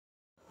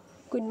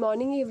Good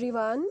morning,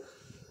 everyone,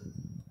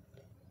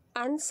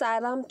 and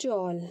salam to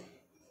all.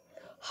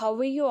 How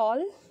are you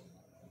all?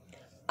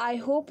 I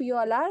hope you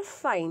all are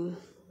fine.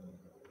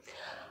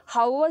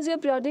 How was your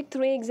periodic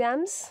 3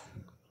 exams?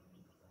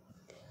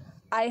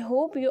 I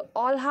hope you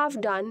all have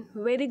done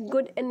very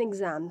good in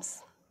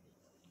exams.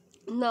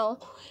 Now,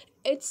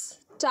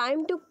 it's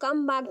time to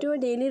come back to your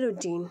daily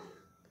routine.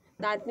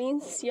 That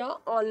means your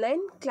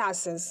online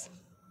classes.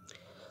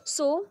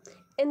 So,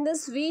 in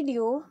this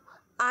video,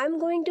 I'm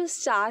going to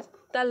start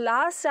the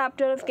last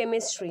chapter of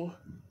chemistry.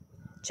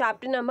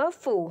 Chapter number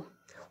 4.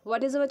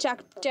 What is our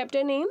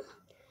chapter name?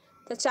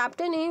 The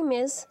chapter name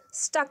is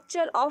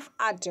Structure of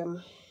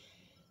Atom.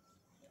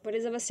 What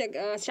is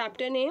our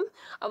chapter name?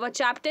 Our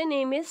chapter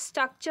name is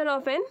Structure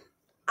of an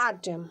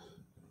Atom.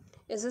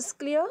 Is this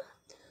clear?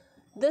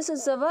 This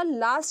is our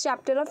last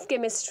chapter of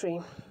chemistry.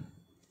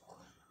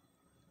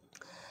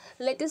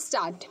 Let us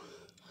start.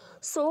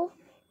 So,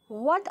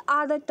 what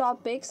are the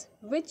topics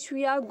which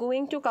we are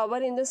going to cover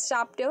in this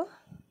chapter?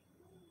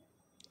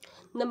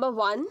 Number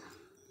 1.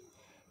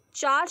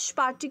 Charged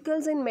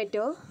particles in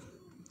matter.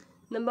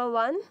 Number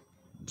 1.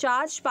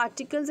 Charged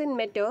particles in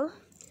matter.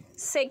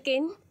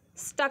 Second,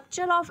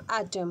 structure of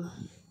atom.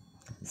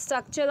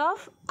 Structure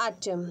of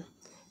atom.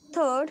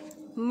 Third,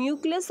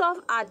 nucleus of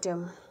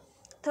atom.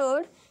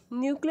 Third,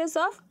 nucleus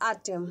of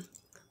atom.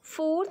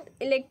 Fourth,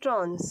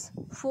 electrons.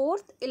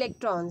 Fourth,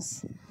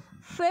 electrons.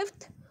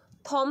 Fifth,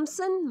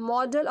 Thomson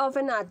model of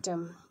an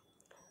atom.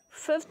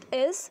 Fifth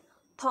is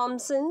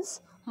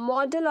Thomson's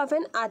model of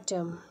an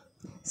atom.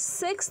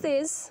 Sixth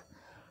is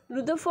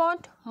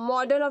Rutherford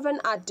model of an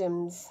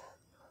atom.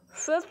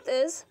 Fifth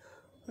is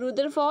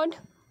Rutherford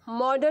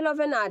model of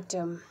an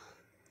atom.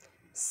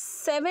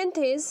 Seventh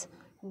is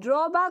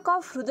drawback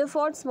of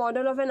Rutherford's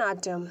model of an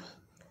atom.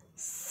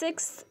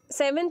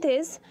 Seventh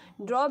is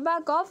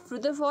drawback of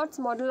Rutherford's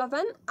model of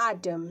an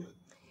atom.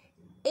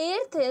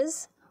 Eighth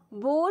is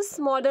Bohr's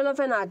model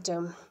of an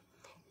atom.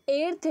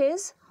 Eighth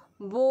is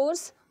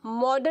Bohr's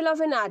model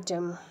of an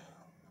atom.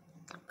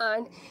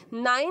 And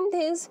ninth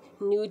is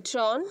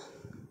neutron.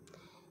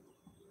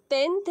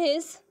 10th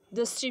is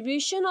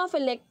distribution of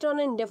electron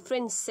in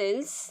different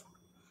cells.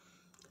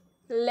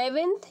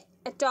 11th,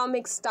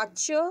 atomic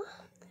structure.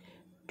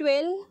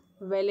 12,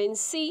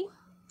 valency.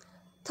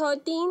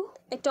 13,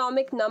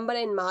 atomic number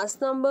and mass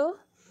number.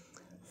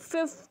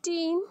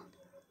 15,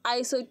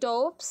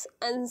 isotopes.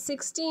 And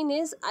 16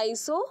 is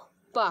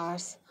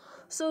isobars.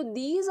 So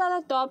these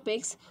are the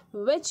topics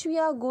which we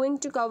are going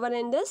to cover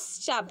in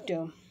this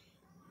chapter.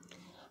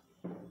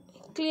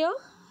 Clear?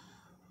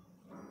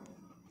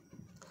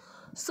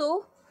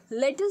 So,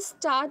 let us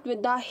start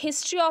with the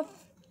history of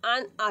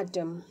an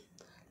atom.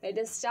 Let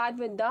us start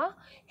with the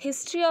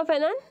history of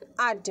an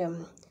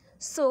atom.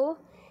 So,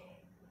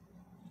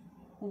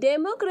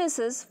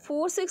 Democritus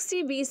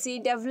 460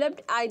 BC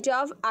developed idea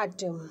of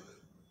atom.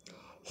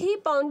 He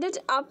pounded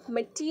up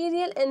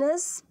material in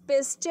his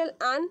pestle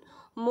and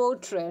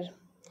mortar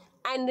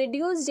and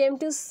reduced them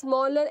to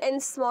smaller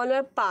and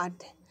smaller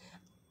part,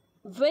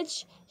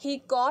 which he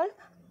called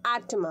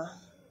atoma.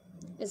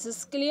 Is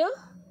this clear?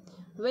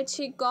 Which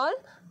he called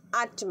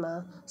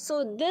atoma.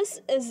 So this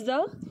is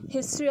the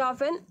history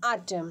of an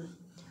atom.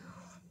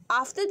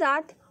 After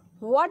that,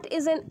 what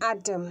is an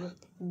atom?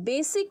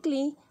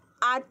 Basically,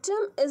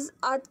 atom is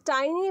a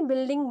tiny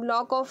building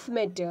block of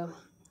matter.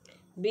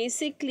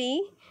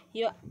 Basically,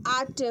 your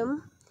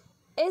atom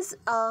is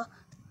a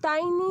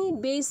tiny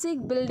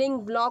basic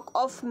building block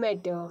of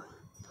matter.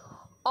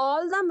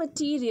 All the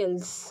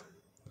materials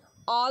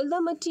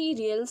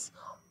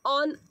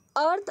on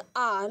earth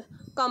are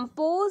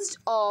composed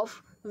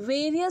of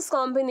various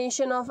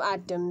combination of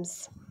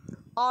atoms.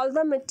 All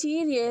the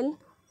material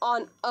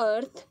on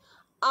earth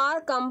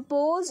are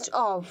composed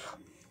of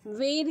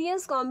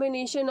various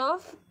combination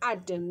of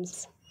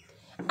atoms.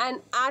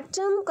 An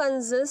atom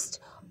consists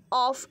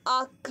of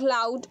a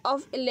cloud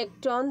of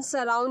electrons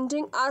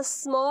surrounding a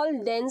small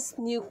dense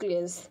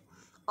nucleus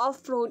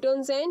of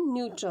protons and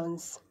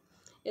neutrons.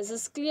 Is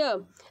this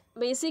clear?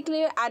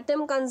 Basically,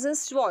 atom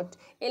consists what?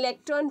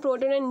 Electron,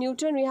 proton and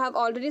neutron we have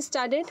already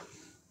studied.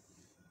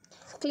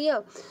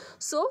 Clear?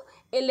 So,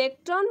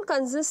 electron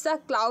consists a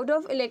cloud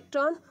of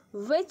electron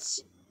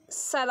which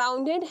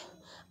surrounded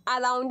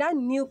around a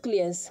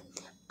nucleus.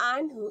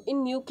 And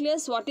in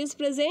nucleus what is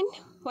present?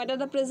 What are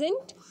the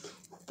present?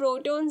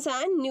 Protons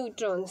and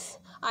neutrons.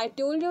 I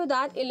told you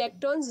that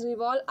electrons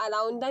revolve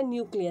around the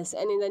nucleus,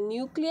 and in the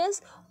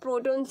nucleus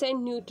protons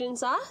and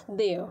neutrons are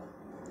there.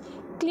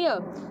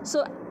 Clear?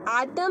 So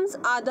atoms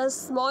are the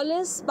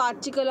smallest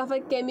particle of a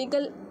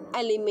chemical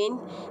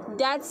element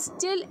that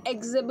still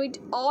exhibit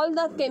all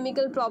the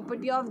chemical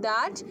property of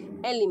that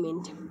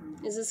element.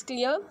 Is this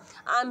clear?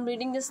 I am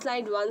reading this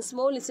slide once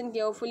more. Listen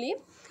carefully.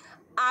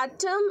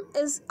 Atom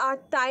is a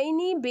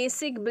tiny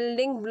basic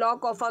building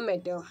block of a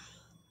matter.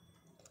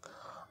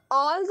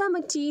 All the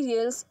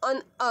materials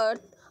on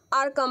earth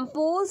are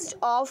composed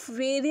of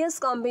various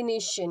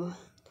combination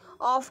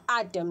of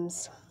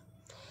atoms.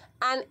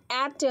 An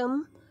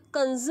atom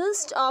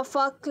consists of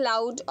a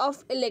cloud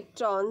of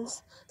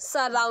electrons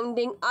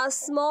surrounding a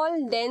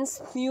small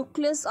dense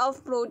nucleus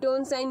of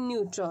protons and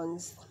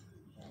neutrons.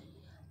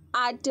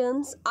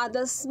 Atoms are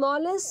the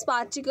smallest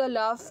particle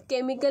of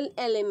chemical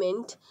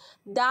element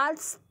that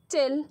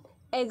still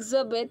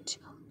exhibit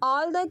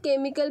all the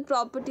chemical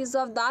properties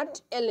of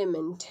that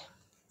element.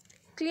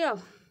 Clear?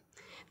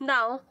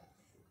 Now,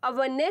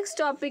 our next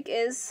topic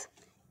is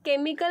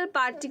chemical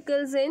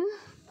particles in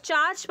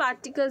charged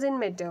particles in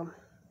matter.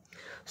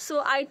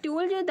 So, I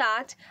told you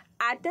that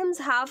atoms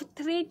have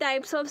three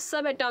types of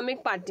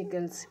subatomic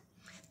particles.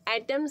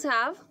 Atoms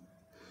have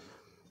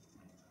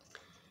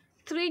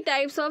three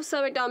types of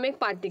subatomic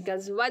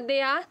particles. What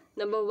they are?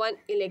 Number 1,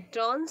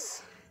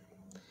 electrons.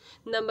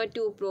 Number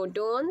 2,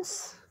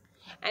 protons.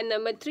 And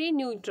number 3,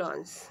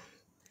 neutrons.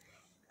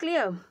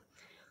 Clear?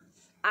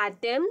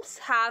 Atoms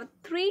have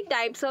three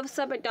types of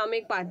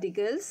subatomic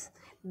particles.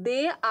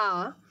 They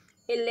are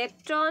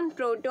electron,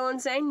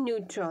 protons and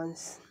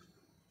neutrons.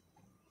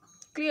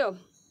 Clear?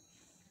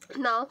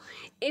 Now,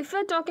 if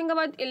we're talking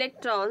about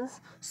electrons,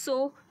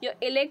 so your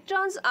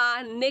electrons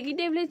are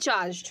negatively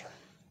charged.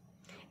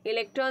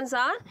 Electrons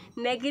are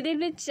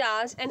negatively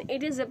charged and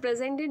it is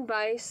represented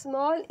by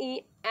small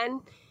e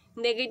and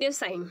negative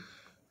sign.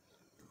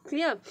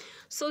 Clear?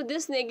 So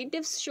this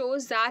negative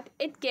shows that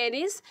it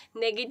carries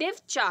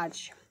negative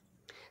charge.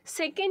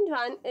 Second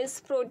one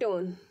is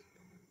proton.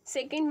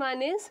 Second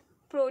one is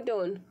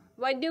proton.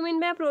 What do you mean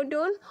by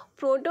proton?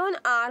 Proton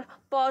are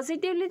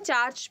positively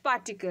charged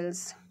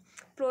particles.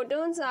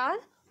 Protons are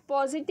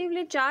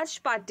positively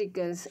charged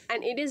particles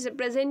and it is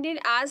represented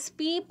as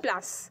P+.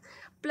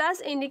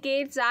 Plus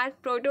indicates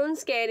that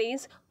protons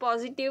carries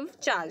positive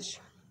charge.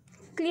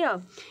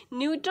 Clear?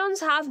 Neutrons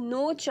have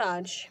no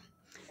charge.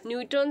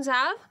 Neutrons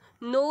have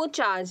no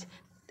charge.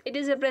 It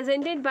is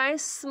represented by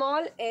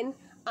small n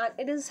and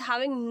it is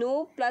having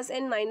no plus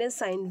and minus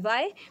sign.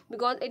 Why?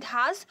 Because it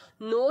has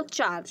no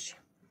charge.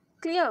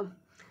 Clear?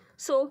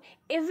 So,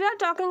 if we are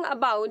talking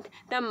about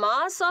the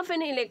mass of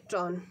an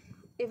electron,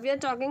 the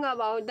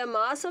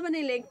mass of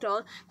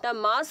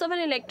an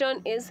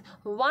electron is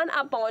 1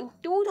 upon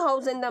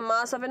 2000 the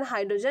mass of an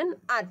hydrogen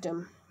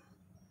atom.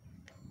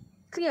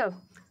 Clear?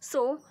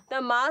 So,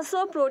 the mass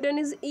of proton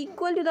is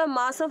equal to the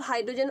mass of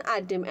hydrogen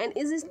atom and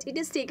it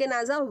is taken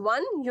as a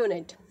 1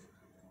 unit.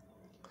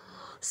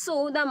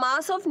 So, the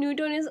mass of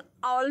neutron is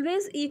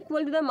always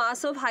equal to the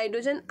mass of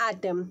hydrogen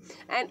atom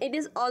and it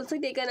is also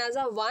taken as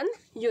a 1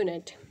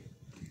 unit.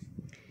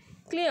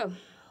 Clear?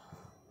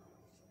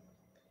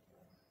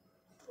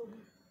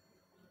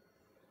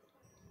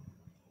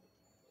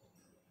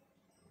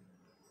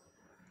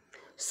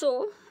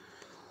 So,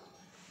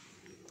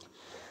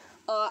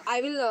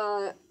 I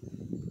will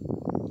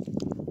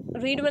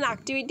read one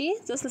activity.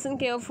 Just listen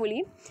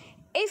carefully.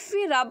 If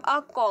we rub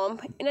a comb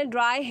in a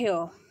dry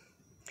hair,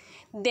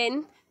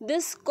 then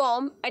this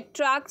comb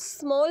attracts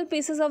small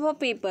pieces of a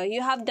paper.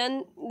 You have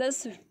done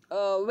this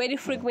very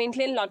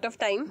frequently and lot of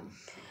time.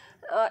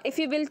 If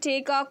you will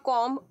take a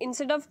comb,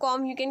 instead of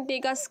comb you can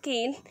take a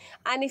scale,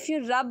 and if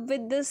you rub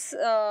with this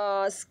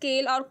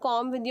scale or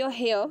comb with your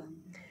hair,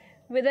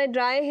 with a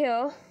dry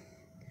hair,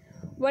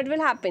 what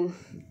will happen?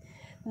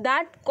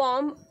 That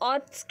comb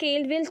or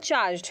scale will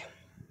charge.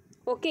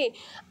 Okay,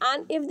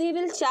 and if they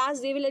will charge,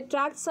 they will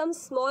attract some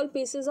small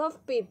pieces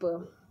of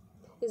paper.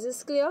 Is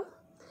this clear?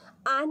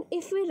 And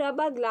if we rub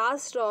a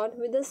glass rod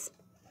with a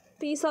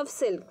piece of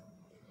silk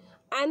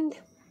and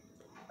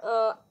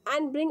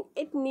bring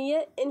it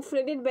near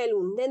inflated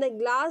balloon, then the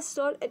glass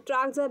rod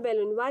attracts the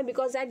balloon. Why?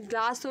 Because that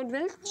glass rod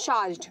will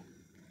charged.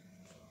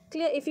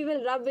 Clear? If you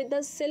will rub with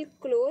the silk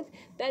cloth,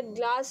 that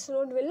glass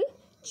rod will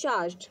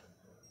charged.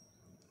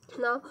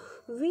 Now,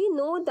 we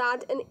know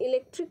that an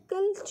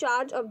electrical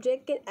charged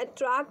object can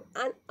attract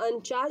an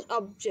uncharged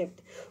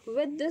object.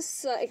 With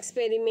this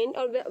experiment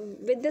or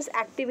with this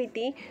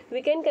activity,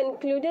 we can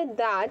conclude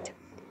that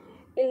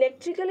an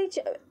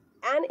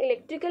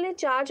electrically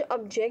charged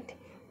object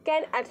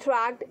can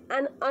attract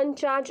an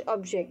uncharged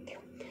object.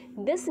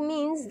 This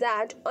means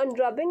that on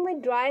rubbing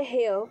with dry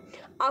hair,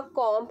 a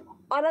comb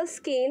or a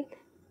scale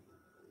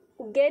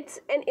gets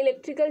an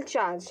electrical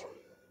charge.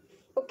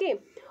 Okay,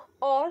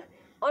 or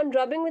on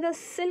rubbing with a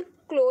silk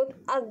cloth,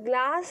 a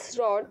glass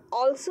rod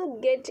also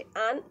gets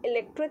an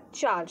electric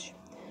charge.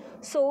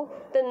 So,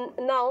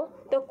 now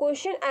the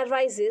question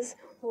arises,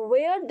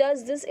 where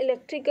does this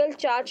electrical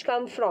charge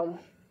come from?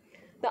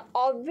 The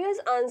obvious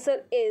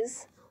answer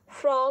is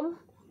from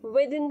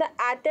within the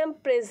atom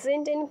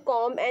present in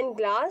comb and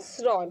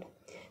glass rod.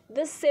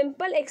 This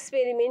simple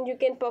experiment you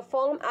can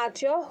perform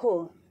at your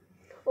home.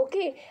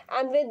 Okay,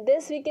 and with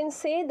this we can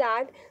say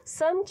that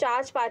some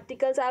charged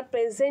particles are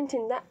present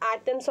in the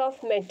atoms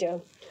of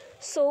matter.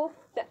 So,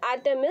 the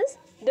atom is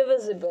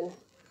divisible.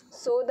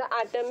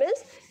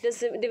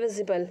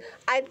 Divisible.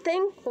 I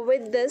think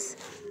with this,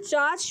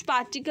 charged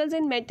particles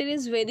in matter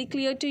is very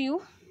clear to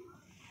you.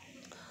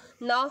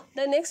 Now,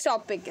 the next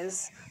topic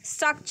is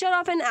structure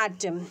of an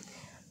atom.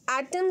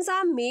 Atoms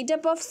are made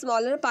up of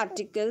smaller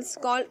particles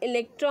called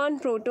electron,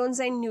 protons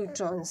and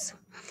neutrons.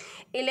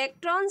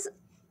 Electrons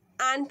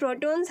and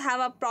protons have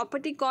a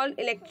property called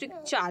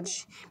electric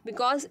charge,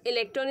 because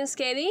electron is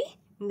carry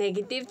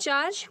negative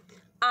charge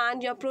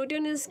and your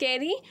proton is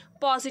carry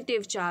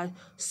positive charge.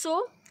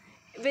 So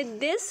with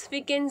this,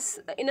 we can,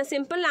 in a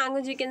simple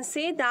language, we can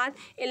say that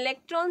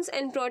electrons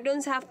and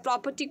protons have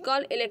property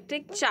called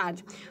electric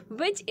charge,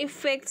 which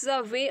affects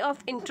the way of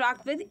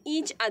interact with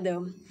each other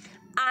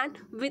and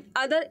with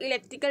other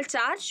electrical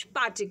charge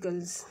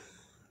particles.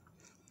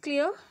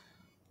 Clear?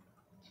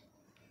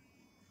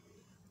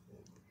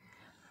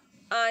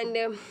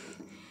 And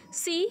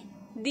see,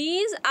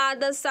 these are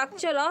the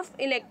structure of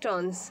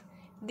electrons.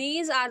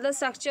 These are the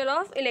structure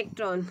of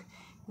electron.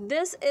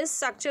 This is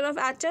structure of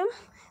atom.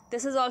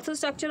 This is also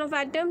structure of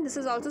atom. This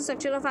is also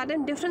structure of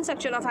atom. Different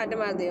structure of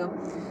atom are there.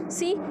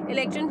 See,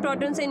 electron,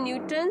 protons and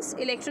neutrons,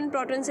 electron,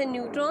 protons and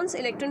neutrons,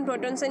 electron,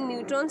 protons and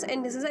neutrons,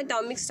 and this is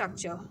atomic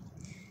structure.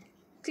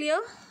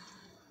 Clear?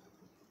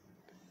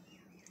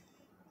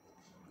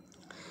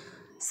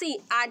 See,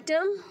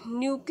 atom,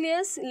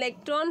 nucleus,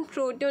 electron,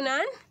 proton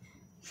and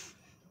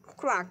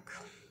quark.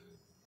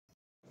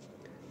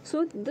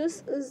 So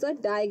this is the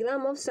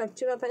diagram of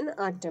structure of an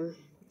atom.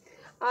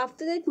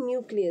 After that,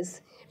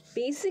 nucleus.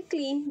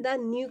 Basically, the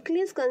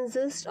nucleus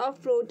consists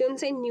of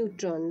protons and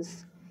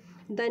neutrons.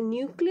 The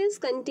nucleus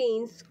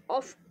contains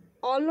of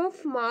all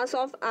of mass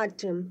of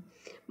atom,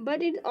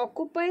 but it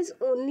occupies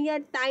only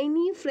a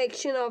tiny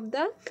fraction of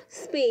the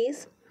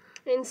space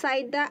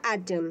inside the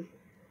atom.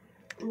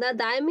 The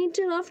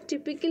diameter of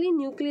typically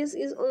nucleus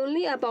is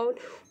only about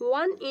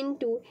 1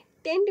 into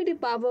 10 to the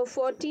power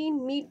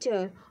 14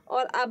 meter,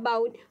 or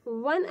about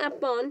 1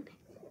 upon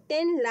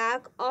 10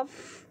 lakh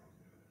of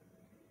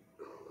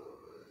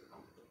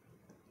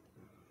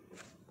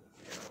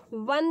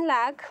 1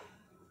 lakh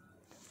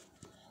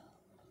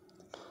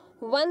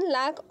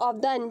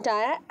of the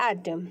entire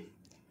atom.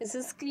 This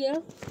is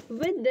clear.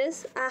 With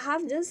this,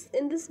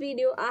 in this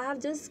video I have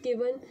just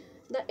given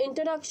the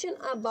introduction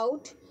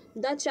about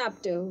the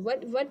chapter,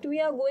 what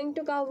we are going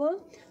to cover,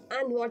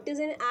 and what is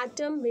an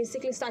atom,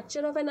 basically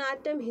structure of an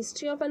atom,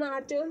 history of an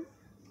atom,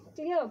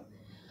 clear,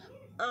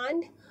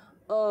 and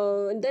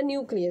the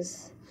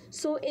nucleus.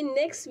 So in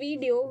next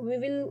video we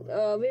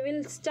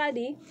will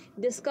study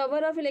discover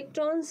of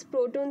electrons,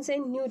 protons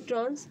and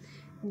neutrons,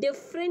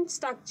 different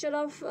structure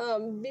of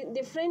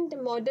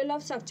different model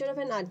of structure of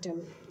an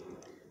atom.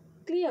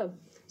 Clear?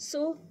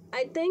 So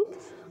I think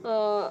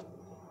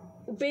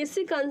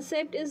basic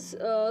concept is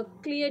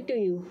clear to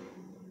you.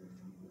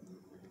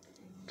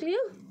 Clear?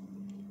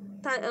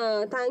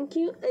 Thank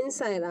you and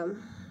Sai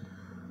Ram.